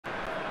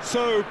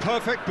So,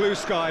 perfect blue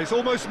skies,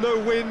 almost no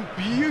wind,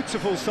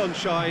 beautiful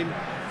sunshine.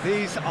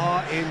 These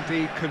are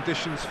indeed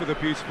conditions for the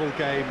beautiful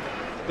game.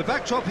 The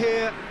backdrop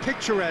here,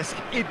 picturesque,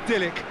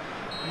 idyllic.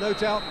 No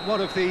doubt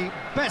one of the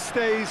best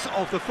days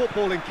of the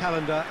footballing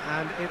calendar,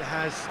 and it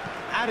has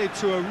added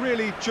to a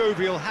really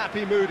jovial,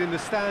 happy mood in the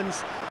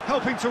stands,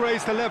 helping to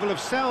raise the level of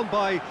sound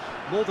by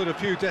more than a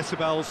few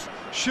decibels.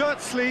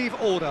 Shirt sleeve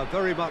order,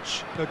 very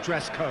much the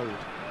dress code.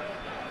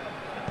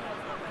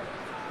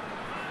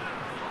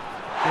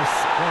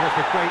 This one of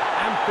the great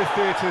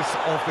amphitheatres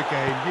of the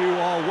game. You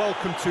are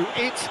welcome to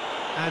it,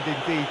 and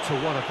indeed to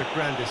one of the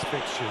grandest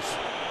fixtures.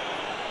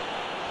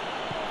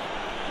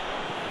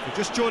 If you're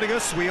just joining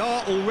us, we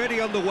are already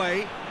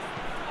underway.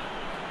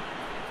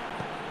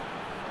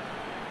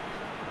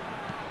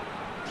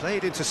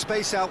 Played into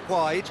space out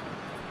wide.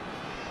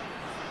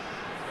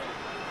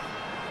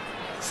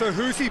 So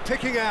who's he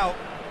picking out?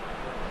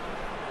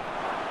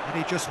 And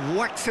he just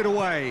whacks it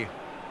away.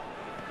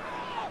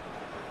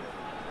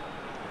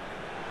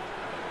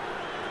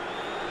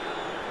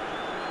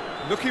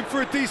 Looking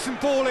for a decent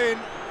ball in.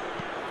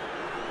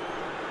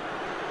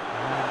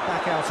 And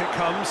back out it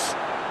comes.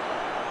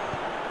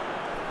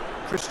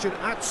 Christian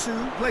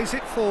Atsu plays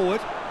it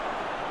forward.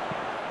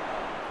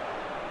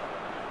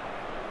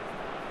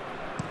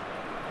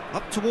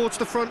 Up towards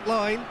the front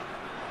line.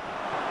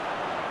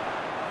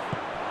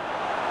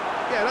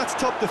 Yeah, that's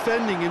top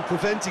defending and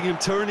preventing him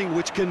turning,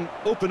 which can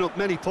open up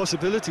many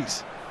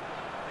possibilities.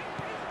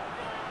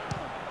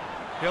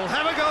 He'll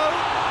have a go.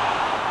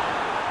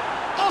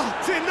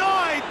 Oh,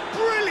 denied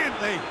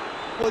brilliantly.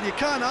 Well, you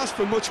can't ask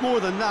for much more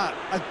than that.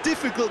 A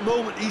difficult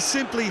moment he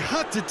simply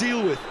had to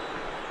deal with.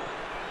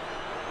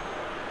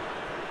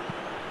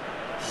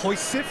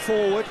 Hoists it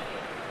forward.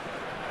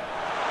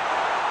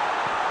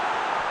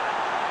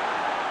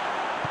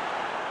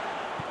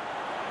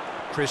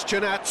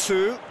 Christian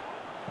Atsu.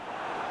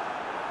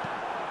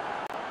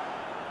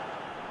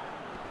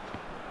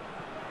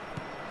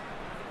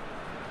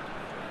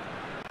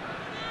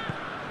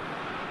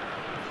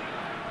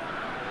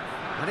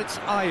 And it's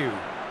Ayu.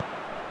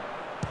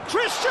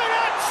 Christian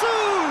Atsu!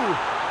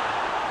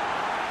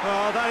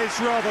 Oh, that is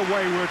rather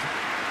wayward.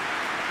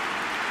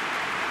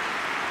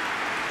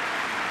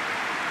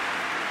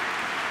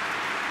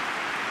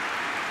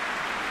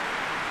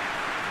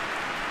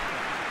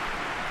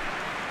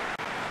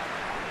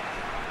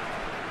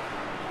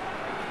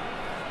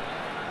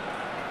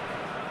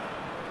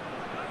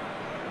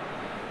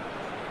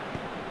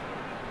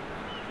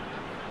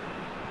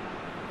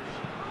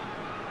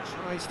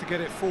 Tries to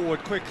get it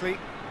forward quickly.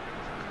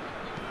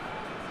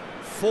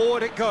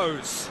 Forward it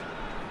goes.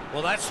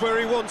 Well, that's where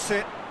he wants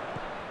it.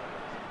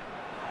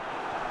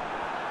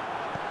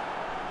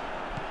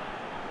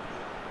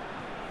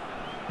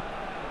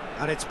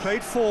 And it's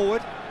played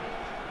forward.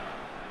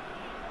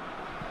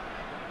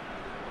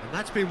 And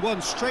that's been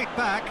won straight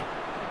back.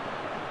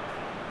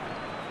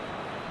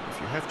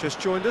 If you have just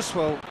joined us,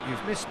 well,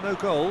 you've missed no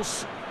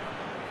goals.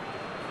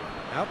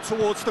 Out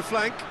towards the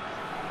flank.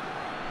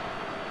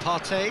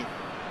 Partey.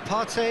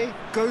 Partey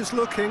goes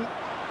looking.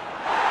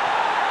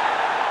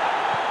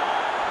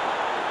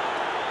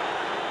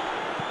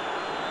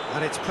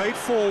 And it's played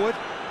forward.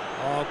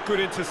 Oh, good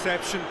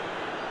interception.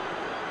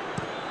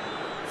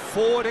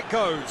 Forward it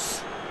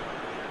goes.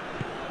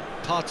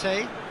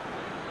 Partey.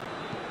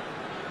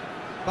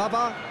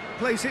 Baba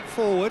plays it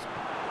forward.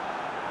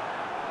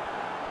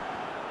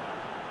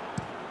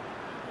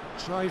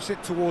 Drives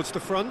it towards the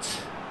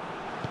front.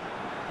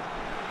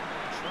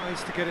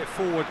 Tries to get it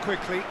forward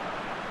quickly.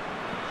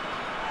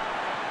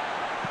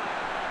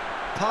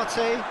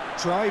 Partey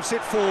drives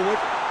it forward.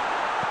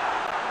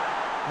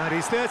 And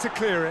he's there to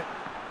clear it.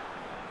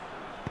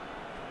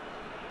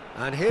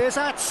 And here's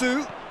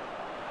Atsu.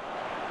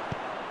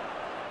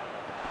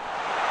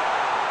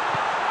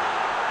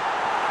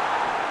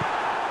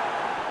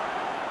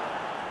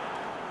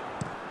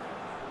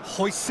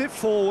 Hoists it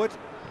forward.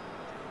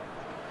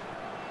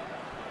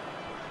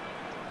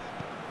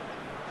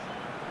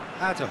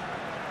 Adam.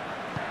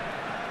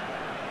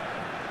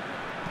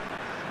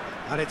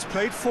 And it's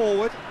played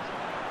forward.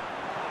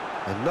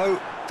 And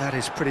no, that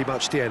is pretty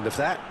much the end of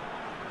that.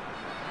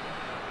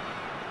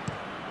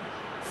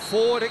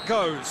 Forward it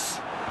goes.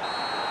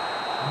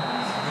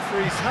 The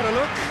referee's had a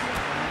look,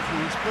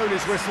 and he's blown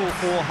his whistle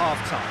for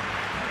half-time.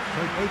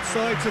 So both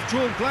sides have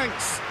drawn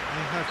blanks.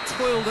 They have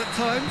toiled at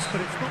times,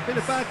 but it's not been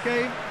a bad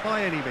game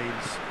by any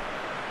means.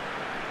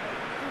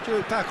 How do you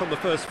look back on the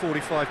first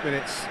 45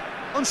 minutes?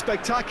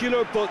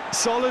 Unspectacular, but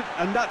solid,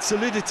 and that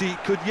solidity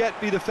could yet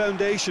be the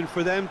foundation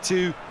for them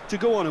to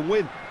go on and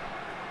win.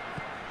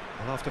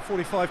 Well, after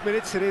 45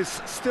 minutes, it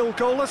is still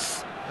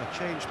goalless. A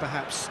change,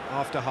 perhaps,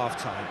 after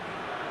half-time.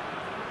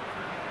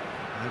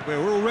 And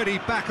we're already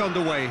back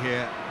underway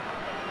here.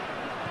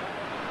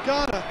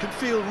 Ghana can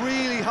feel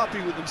really happy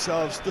with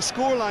themselves. The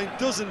scoreline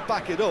doesn't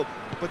back it up,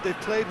 but they've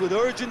played with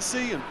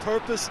urgency and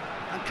purpose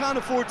and can't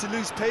afford to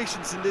lose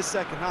patience in this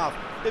second half.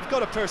 They've got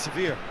to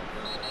persevere.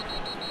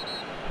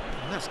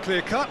 And that's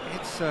clear cut.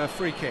 It's a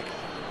free kick.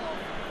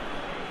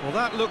 Well,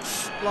 that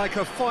looks like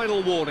a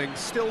final warning,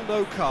 still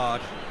no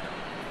card.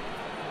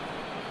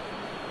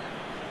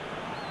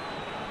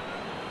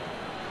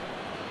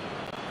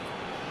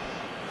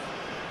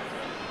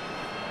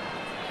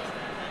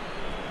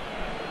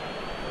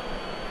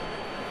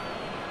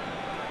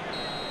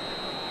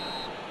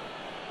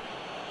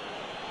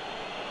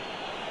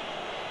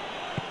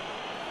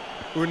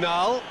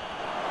 Unal.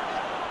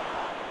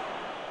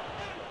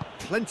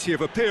 Plenty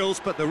of appeals,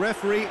 but the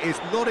referee is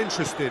not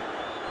interested.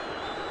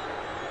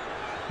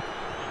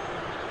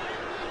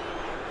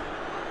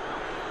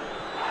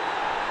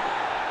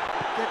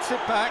 Gets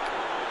it back.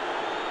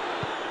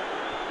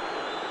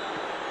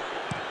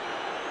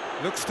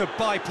 Looks to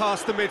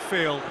bypass the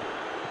midfield.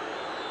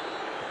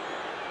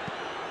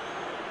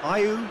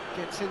 Ayew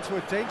gets into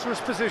a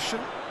dangerous position.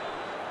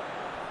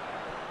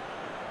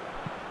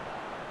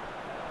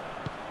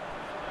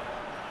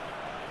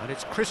 And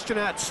it's Christian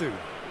Atsu.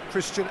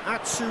 Christian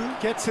Atsu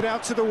gets it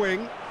out to the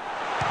wing.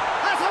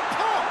 Has a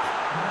pop!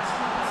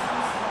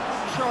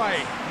 Try.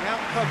 The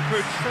outcome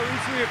could so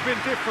easily have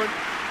been different.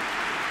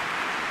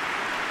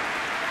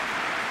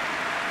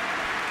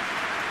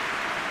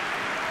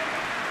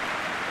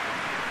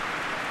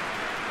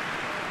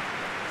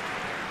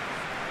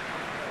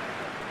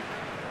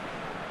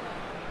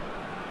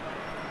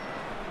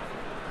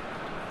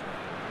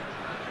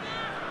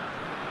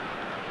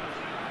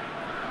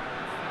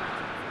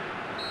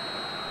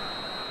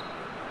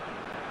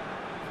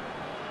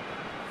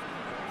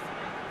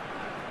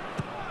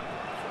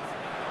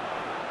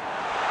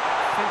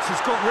 Has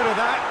got rid of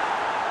that,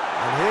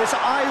 and here's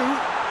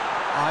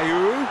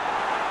Ayew.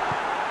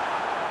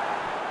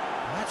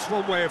 That's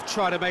one way of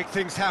trying to make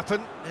things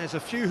happen. There's a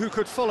few who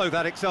could follow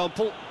that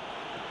example.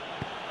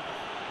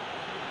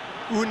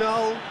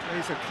 Unal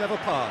plays a clever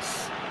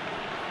pass.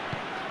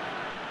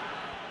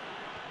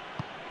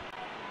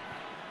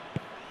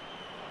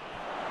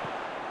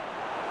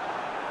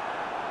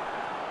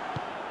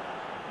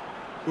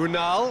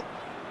 Unal.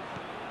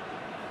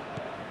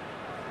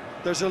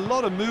 There's a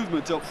lot of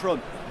movement up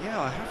front.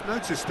 Yeah, I have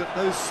noticed that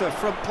those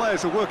front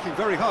players are working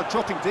very hard,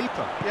 dropping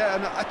deeper. Yeah,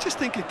 and I just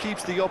think it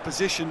keeps the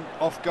opposition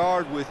off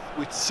guard with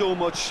so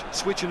much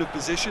switching of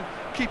position.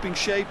 Keeping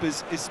shape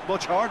is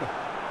much harder.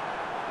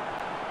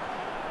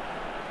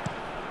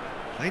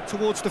 Played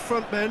towards the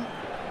front men.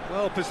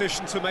 Well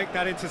positioned to make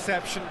that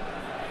interception.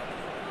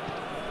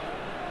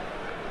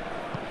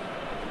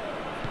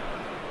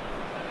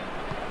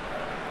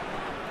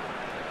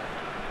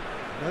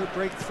 No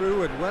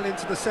breakthrough and well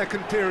into the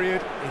second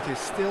period. It is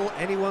still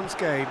anyone's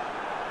game.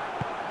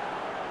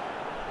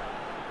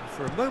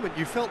 For a moment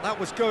you felt that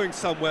was going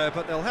somewhere,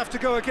 but they'll have to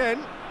go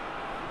again.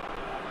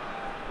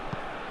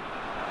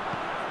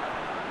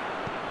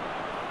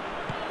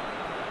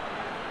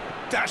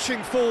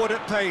 Dashing forward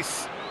at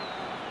pace.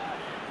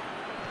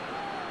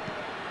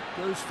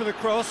 Goes for the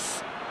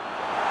cross.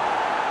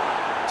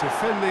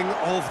 Defending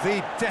of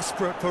the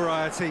desperate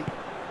variety.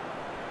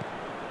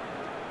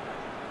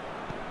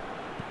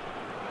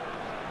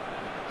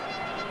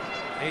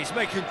 He's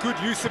making good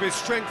use of his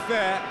strength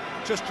there,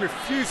 just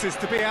refuses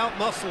to be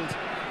out-muscled.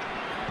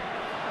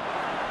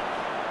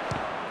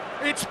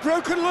 It's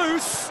broken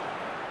loose!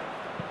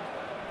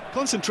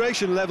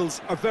 Concentration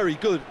levels are very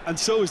good, and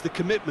so is the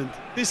commitment.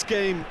 This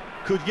game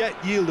could yet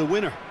yield a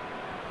winner.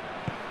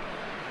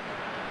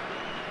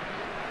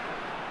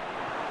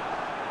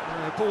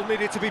 The ball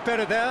needed to be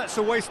better there, it's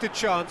a wasted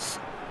chance.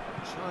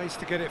 Tries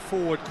to get it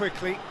forward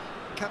quickly,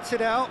 cuts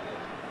it out.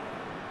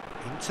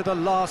 Into the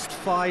last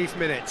 5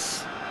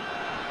 minutes.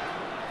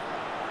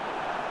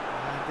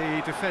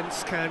 The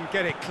defence can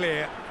get it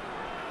clear.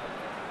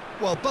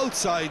 Well, both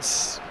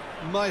sides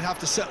might have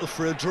to settle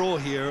for a draw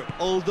here,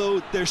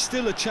 although there's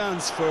still a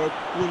chance for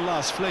one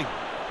last fling.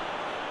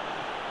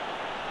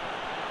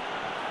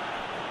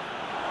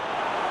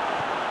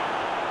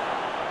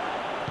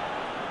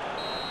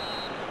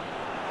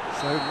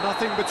 So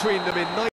nothing between them in